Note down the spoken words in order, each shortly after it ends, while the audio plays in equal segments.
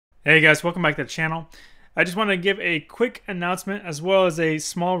Hey guys, welcome back to the channel. I just want to give a quick announcement as well as a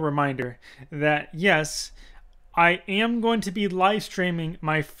small reminder that yes, I am going to be live streaming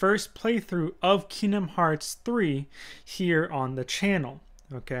my first playthrough of Kingdom Hearts 3 here on the channel.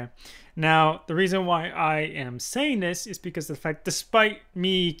 Okay. Now, the reason why I am saying this is because of the fact, despite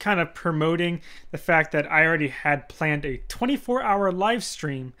me kind of promoting the fact that I already had planned a 24-hour live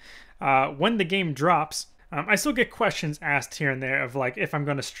stream when the game drops, I still get questions asked here and there of like if I'm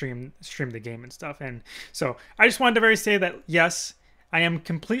going to stream the game and stuff. And so I just wanted to say that yes, I am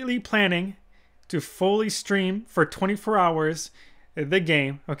completely planning to fully stream for 24 hours the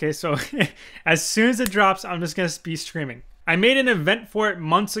game. Okay, so as soon as it drops, I'm just going to be streaming. I made an event for it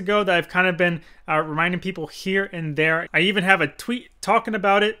months ago that I've kind of been reminding people here and there. I even have a tweet talking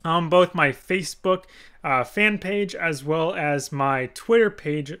about it on both my Facebook fan page as well as my Twitter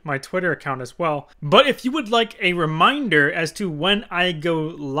page, my Twitter account as well. But if you would like a reminder as to when I go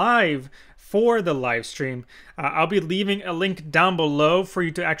live for the live stream, I'll be leaving a link down below for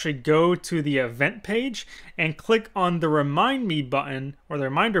you to actually go to the event page and click on the remind me button or the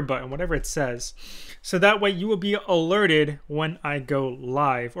reminder button, whatever it says. So that way you will be alerted when I go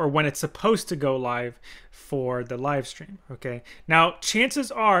live or when it's supposed to go live for the live stream. Okay. Now,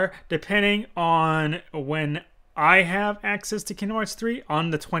 chances are, depending on when I have access to Kingdom Hearts 3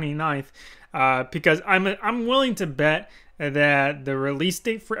 on the 29th, because I'm willing to bet that the release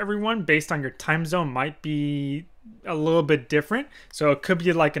date for everyone based on your time zone might be a little bit different. So it could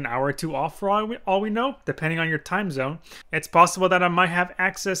be like an hour or two off for all we know, depending on your time zone. It's possible that I might have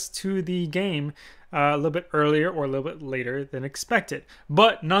access to the game a little bit earlier or a little bit later than expected.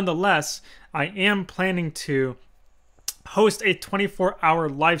 But nonetheless, I am planning to host a 24-hour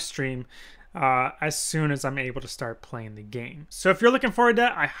live stream as soon as I'm able to start playing the game. So if you're looking forward to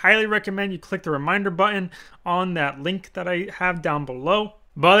that, I highly recommend you click the reminder button on that link that I have down below.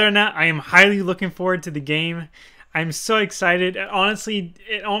 But other than that, I am highly looking forward to the game. I'm so excited. Honestly,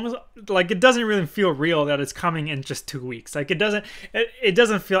 it almost like it doesn't really feel real that it's coming in just 2 weeks. Like it doesn't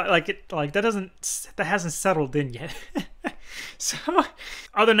feel like that hasn't settled in yet. So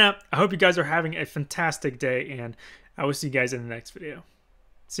other than that, I hope you guys are having a fantastic day and I will see you guys in the next video.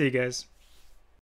 See you guys.